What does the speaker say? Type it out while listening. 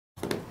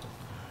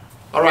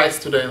All right,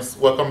 students,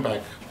 welcome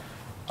back.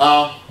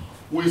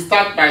 We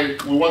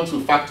want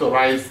to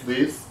factorize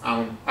this,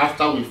 and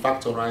after we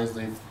factorize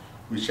it,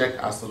 we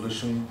check our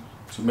solution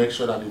to make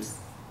sure that it's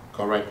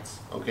correct,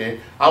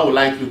 okay? I would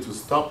like you to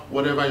stop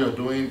whatever you're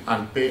doing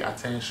and pay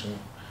attention.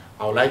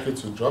 I would like you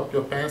to drop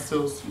your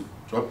pencils,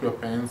 drop your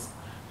pens,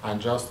 and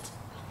just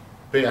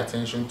pay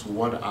attention to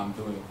what I'm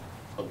doing,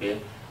 okay?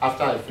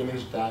 After I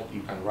finish that,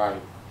 you can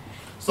write.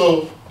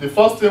 So the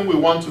first thing we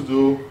want to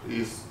do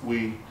is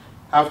we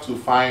have to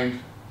find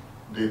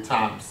the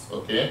terms,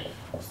 okay?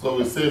 So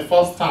we say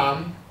first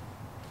term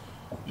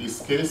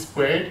is k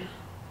squared,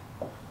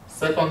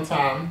 second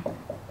term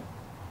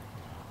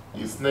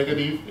is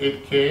negative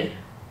 8k,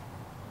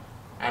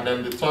 and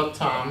then the third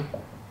term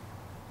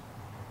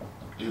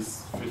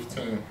is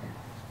 15.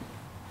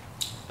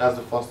 That's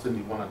the first thing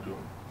you want to do.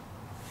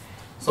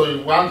 So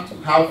you want to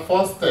have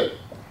first step.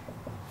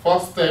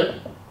 First step,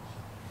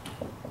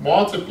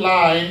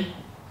 multiply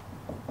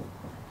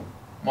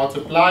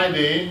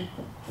the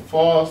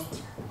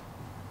first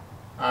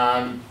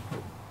and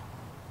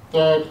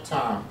third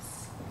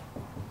terms.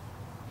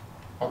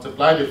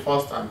 Multiply the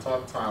first and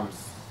third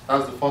terms.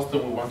 That's the first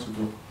thing we want to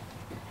do.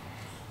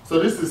 So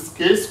this is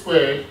k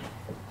squared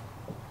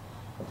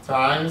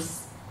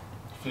times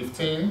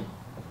 15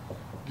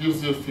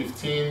 gives you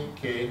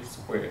 15k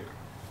squared.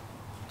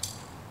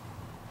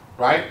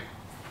 Right?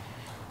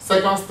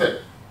 Second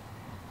step.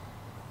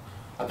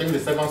 I think the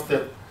second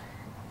step,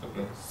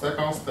 okay,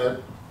 second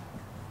step,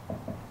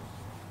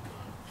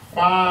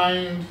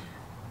 find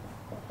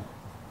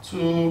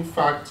two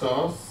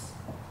factors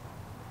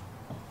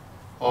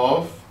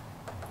of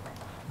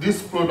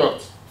this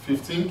product,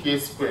 15k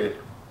squared.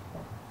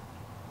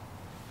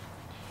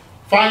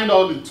 Find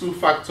two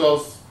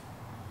factors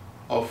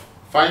of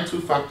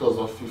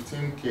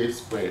 15k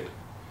squared.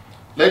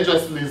 Let's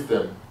just list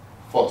them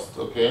first,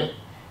 okay?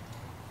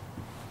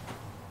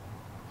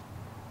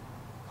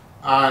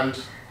 And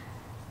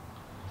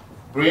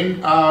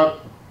bring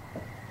out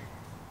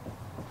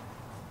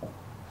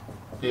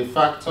a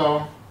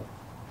factor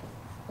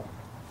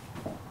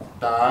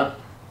that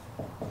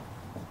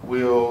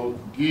will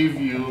give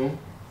you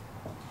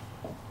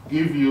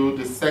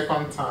the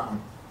second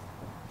term.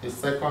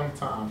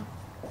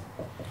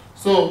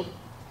 So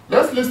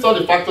let's list all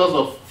the factors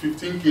of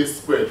 15k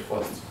squared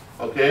first,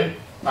 okay?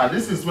 Now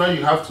this is where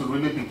you have to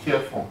really be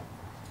careful.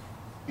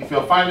 If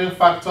you're finding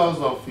factors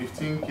of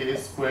 15k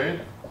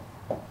squared,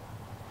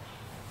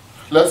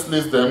 let's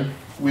list them.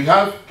 We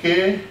have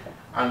k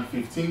and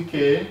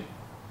 15k.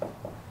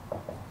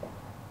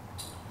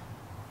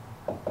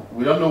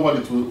 We don't know what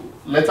it will,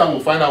 later we'll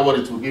find out what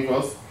it will give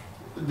us.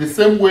 The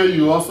same way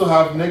you also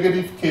have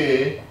negative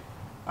k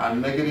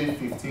and negative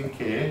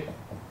 15k.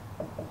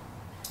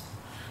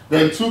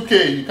 Then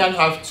 2k, you can't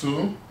have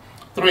 2.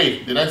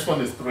 3, the next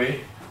one is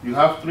 3. You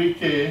have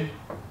 3k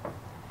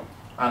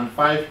and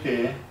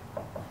 5k.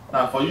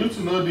 Now for you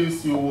to know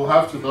this, you will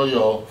have to know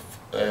your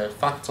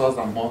factors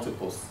and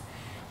multiples.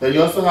 Then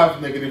you also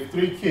have negative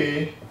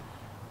 3k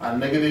and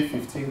negative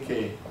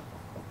 15k.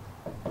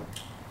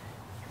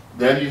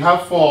 Then you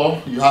have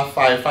 4, you have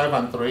 5. 5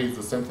 and 3 is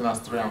the same thing as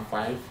 3 and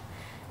 5.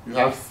 You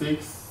have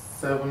 6,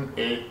 7,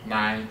 8,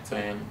 9,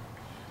 10,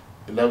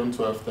 11,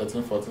 12,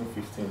 13, 14,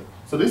 15.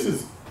 So this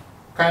is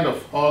kind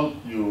of all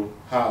you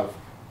have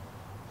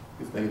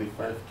is negative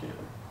 5k.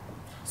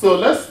 So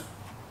let's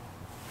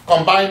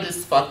combine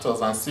these factors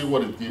and see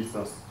what it gives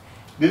us.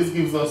 This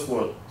gives us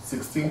what?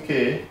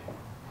 16k.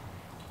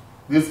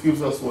 This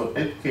gives us what?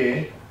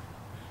 8k.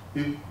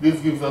 This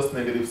gives us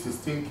negative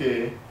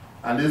 16k.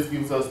 And this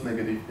gives us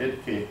negative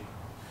 8k.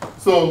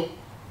 So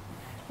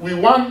we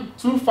want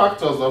two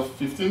factors of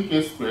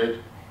 15k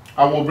squared,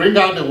 and we'll bring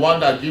out the one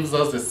that gives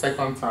us the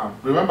second term.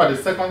 Remember,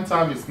 the second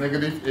term is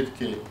negative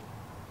 8k.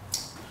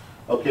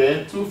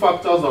 Okay, two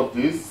factors of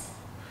this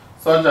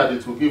such that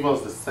it will give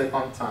us the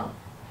second term.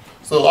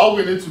 So all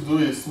we need to do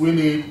is we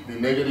need the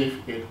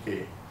negative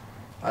 8k.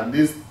 And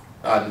these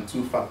are the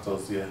two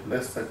factors here.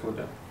 Let's circle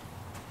them.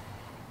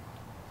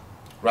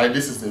 Right,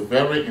 this is a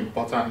very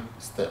important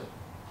step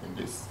in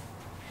this.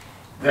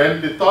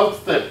 Then the third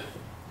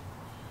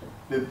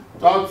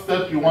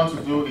step you want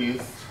to do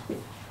is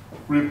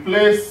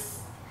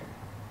replace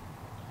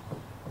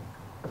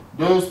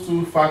those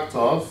two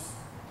factors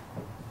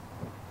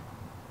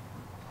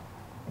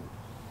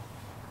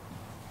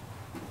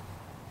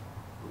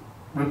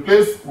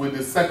with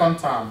the second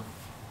term.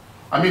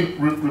 I mean,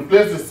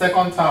 replace the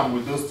second term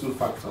with those two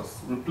factors.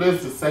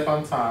 Replace the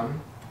second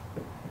term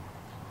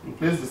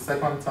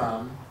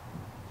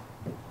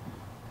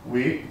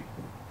with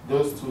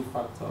those two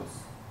factors.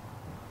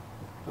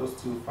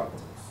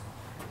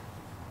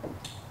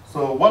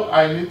 So what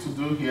I need to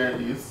do here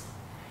is,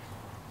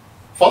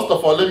 first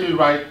of all, let me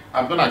write,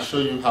 I'm going to show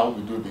you how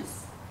we do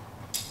this.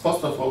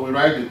 First of all, we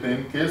write the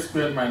thing, k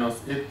squared minus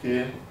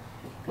 8k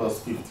plus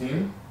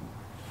 15.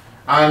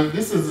 And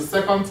this is the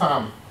second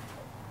term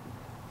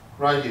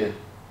right here.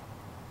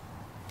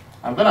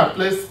 I'm going to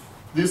place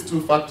these two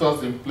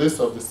factors in place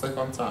of the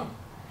second term.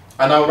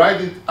 And I'll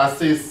write it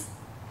as is.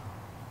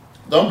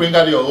 Don't bring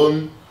out your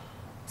own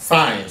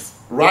signs.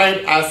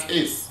 Write as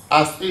is.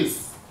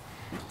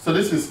 So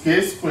this is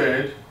k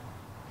squared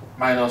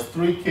minus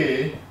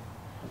 3k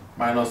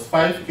minus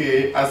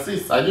 5k as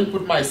is. I didn't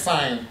put my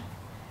sign.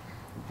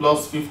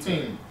 Plus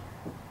 15.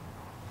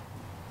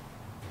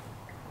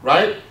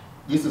 Right?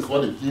 This is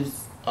what it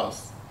gives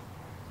us.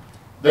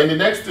 Then the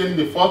next thing,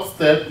 the fourth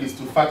step, is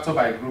to factor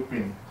by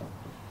grouping.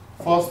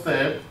 Fourth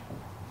step,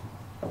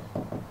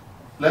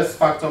 let's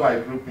factor by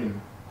grouping.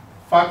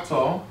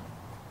 Factor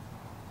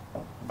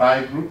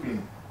by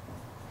grouping.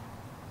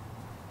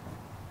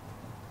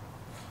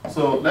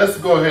 So let's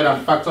go ahead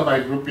and factor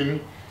by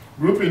grouping.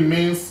 Grouping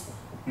means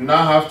you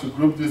now have to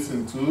group this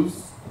in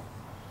twos.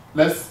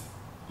 Let's,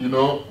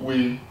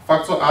 we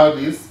factor out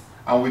this,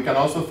 and we can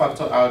also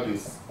factor out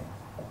this.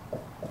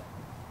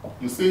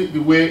 You see the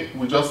way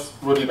we just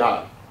wrote it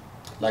out,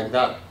 like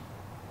that.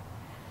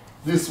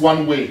 This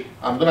one way.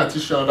 I'm going to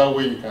teach you another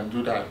way you can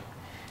do that.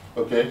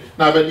 Okay?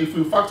 Now, but if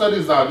we factor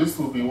this out, this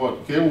will be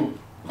what? K will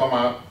come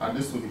out, and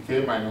this will be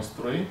k minus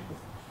 3.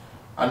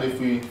 And if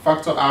we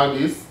factor out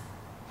this,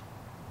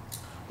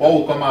 what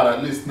will come out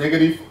at least?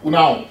 Negative.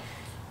 Now,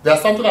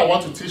 there's something I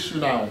want to teach you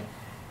now.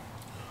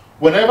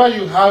 Whenever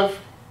you have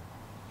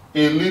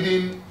a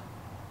leading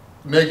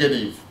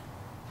negative,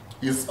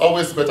 it's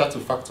always better to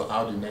factor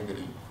out the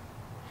negative.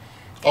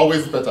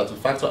 Always better to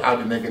factor out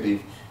the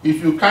negative.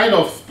 If you kind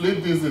of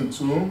split this in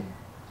two,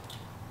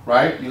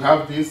 right, you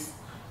have this.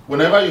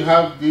 Whenever you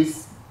have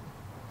this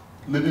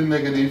leading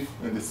negative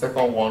in the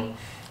second one,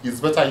 it's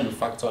better you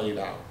factor it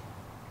out,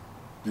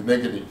 the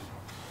negative.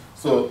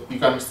 So you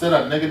can say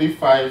that negative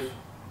 5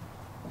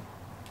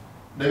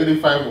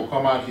 will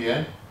come out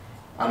here,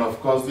 and of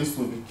course this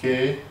will be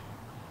k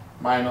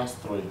minus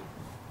 3.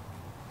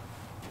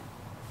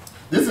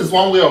 This is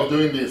one way of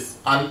doing this,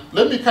 and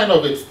let me kind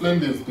of explain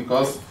this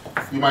because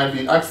you might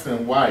be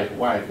asking why.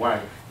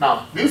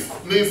 Now this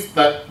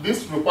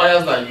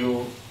requires that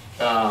you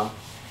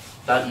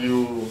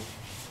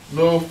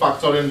know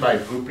factoring by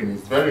grouping.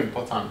 It's very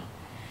important.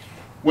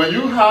 When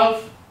you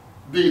have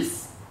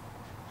this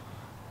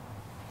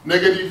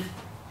negative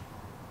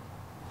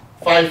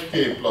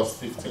 5k plus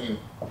 15,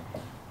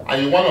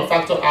 and you want to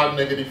factor out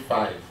negative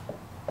 5,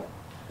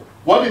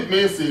 what it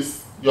means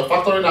is you're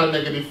factoring out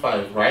negative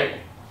 5, right?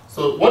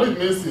 So what it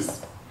means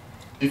is,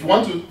 if you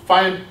want to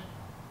find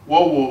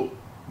what will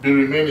be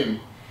remaining,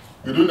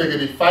 you do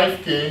negative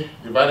 5k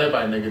divided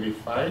by negative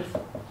 5,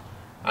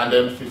 and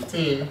then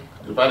 15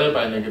 divided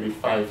by negative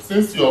 5,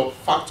 since you're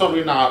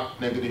factoring out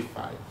negative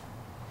 5.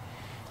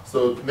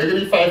 So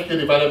negative 5k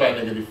divided by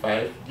negative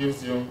 5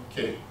 gives you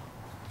k.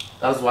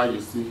 That's why you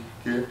see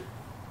k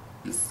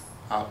is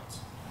out.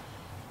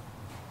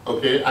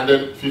 Okay, and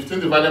then 15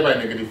 divided by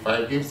negative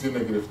 5 gives you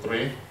negative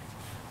 3.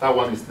 That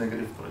one is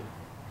negative 3.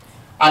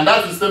 And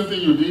that's the same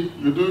thing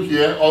you do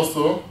here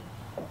also.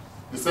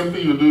 The same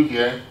thing you do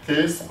here,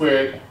 k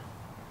squared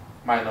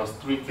minus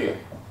 3k.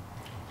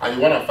 And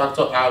you want to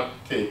factor out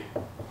k,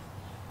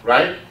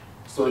 right?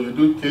 So you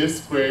do k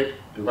squared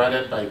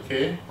divided by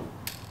k,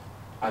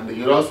 and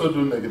you also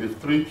do negative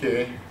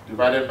 3k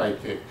divided by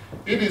k.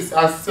 It is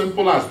as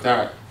simple as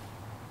that.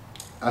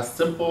 As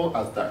simple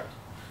as that.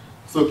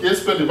 So k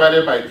squared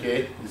divided by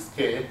k is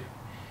k.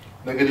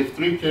 Negative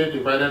 3k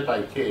divided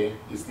by k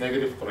is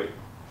negative 3,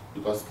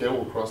 because k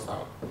will cross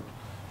out.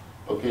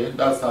 Okay,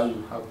 that's how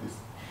you have this.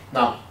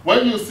 Now,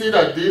 when you see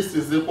that this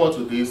is equal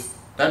to this,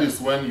 that is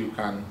when you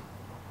can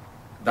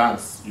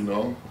dance,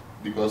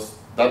 because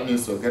that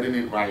means you're getting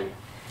it right.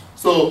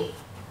 So,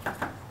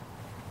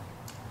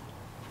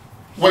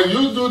 when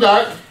you do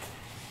that,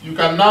 you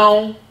can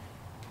now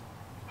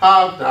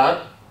have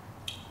that.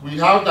 We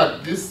have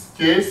that this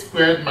k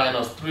squared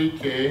minus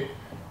 3k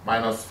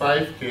minus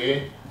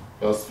 5k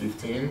plus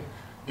 15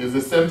 is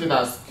the same thing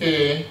as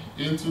k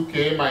into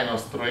k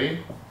minus 3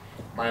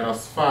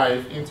 minus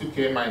 5 into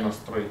k minus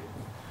 3.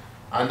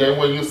 And then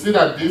when you see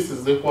that this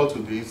is equal to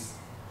this,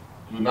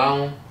 you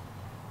now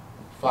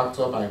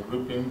factor by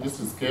grouping. This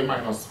is k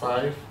minus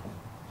 5,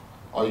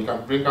 or you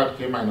can bring out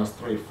k minus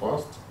 3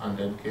 first, and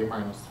then k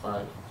minus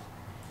 5.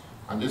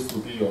 And this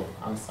will be your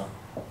answer.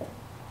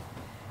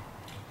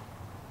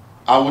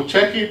 I will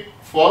check it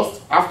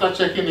first. After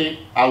checking it,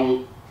 I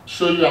will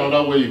show you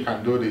another way you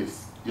can do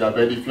this. Yeah,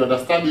 but if you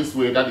understand this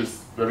way, that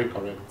is very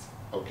correct.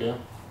 Okay?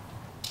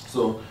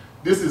 So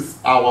this is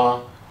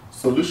our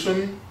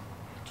solution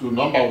to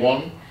number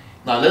 1.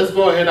 Now let's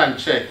go ahead and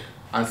check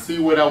and see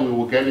whether we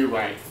will get it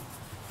right.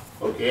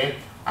 Okay?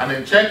 And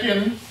in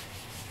checking,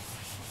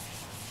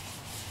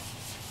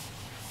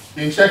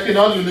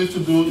 all you need to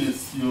do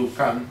is you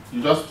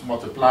just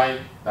multiply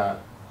that.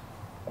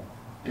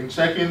 In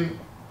checking,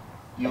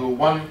 you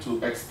want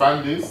to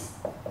expand this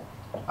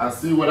and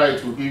see whether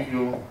it will give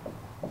you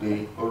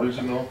the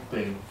original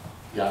thing.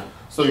 Yeah.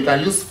 So you can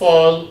use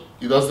fall,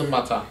 it doesn't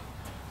matter.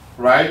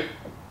 Right?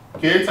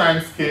 K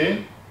times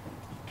k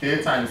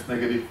times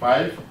negative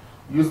 5.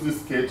 Use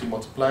this k to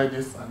multiply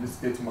this and this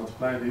k to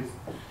multiply this.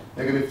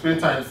 Negative 3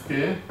 times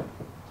k,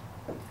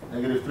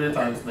 negative 3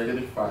 times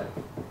negative 5.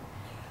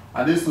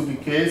 And this will be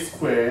k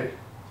squared,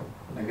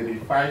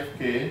 negative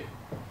 5k,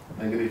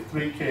 negative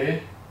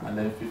 3k, and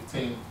then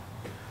 15.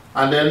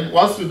 And then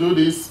once you do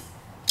this,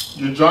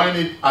 you join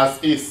it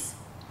as is.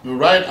 You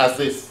write as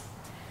is.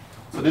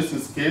 So this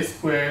is k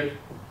squared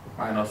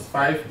minus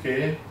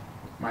 5k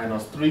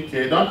minus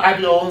 3k. Don't add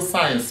your own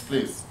signs,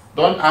 please.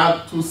 Don't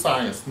add two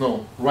signs.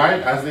 No.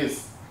 Write as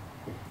is.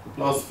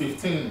 Plus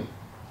 15.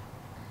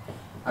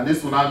 And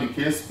this will now be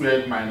k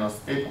squared minus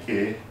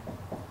 8k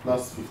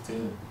plus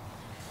 15.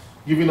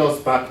 Giving us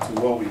back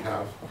to what we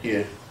have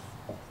here.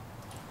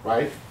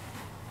 Right?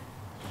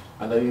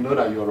 And then you know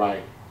that you're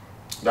right.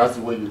 That's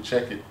the way you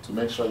check it to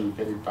make sure you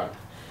get it back.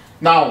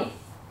 Now,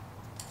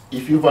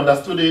 if you've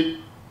understood it,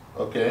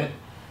 okay,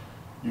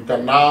 you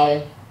can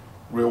now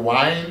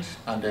rewind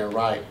and then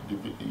write.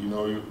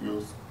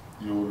 You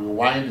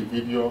rewind the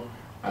video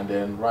and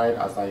then write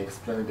as I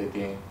explain it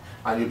again.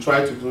 And you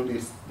try to do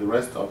this, the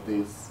rest of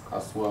this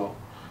as well.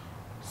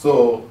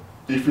 So,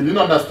 if you didn't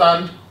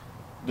understand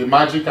the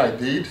magic I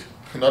did,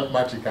 not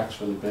magic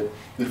actually, but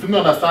if you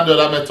didn't understand the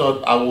other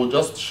method, I will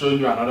just show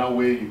you another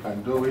way you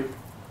can do it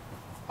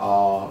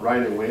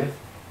right away.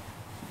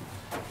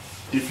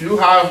 If you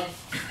had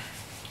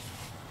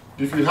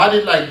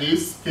it like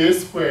this, k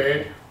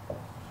squared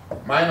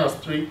minus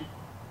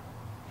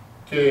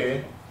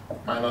 3k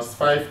minus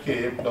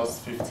 5k plus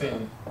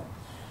 15.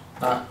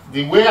 Now,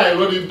 the way I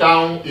wrote it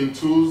down in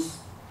twos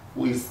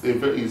is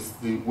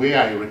the way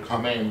I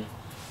recommend.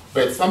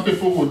 But some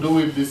people will do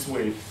it this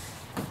way.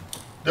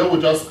 They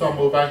will just come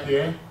over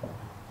here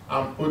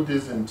and put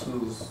this in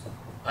twos.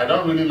 I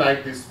don't really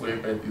like this way,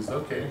 but it's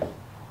okay.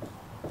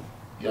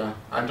 Yeah,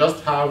 and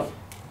just have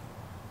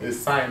a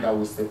sign that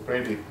will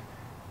separate it.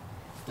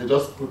 They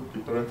just put the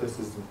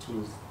parentheses in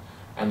twos.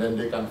 And then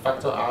they can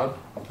factor out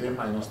k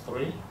minus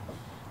 3,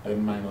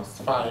 then minus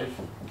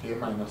 5, k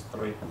minus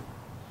 3.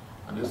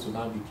 And this will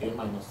now be k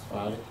minus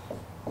 5,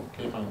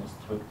 k minus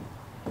 3.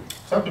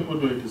 Some people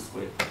do it this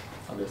way,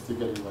 and they still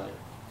get it right.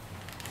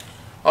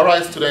 All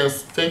right,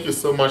 students, thank you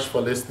so much for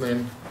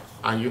listening,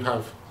 and you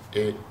have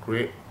a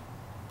great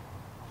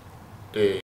day.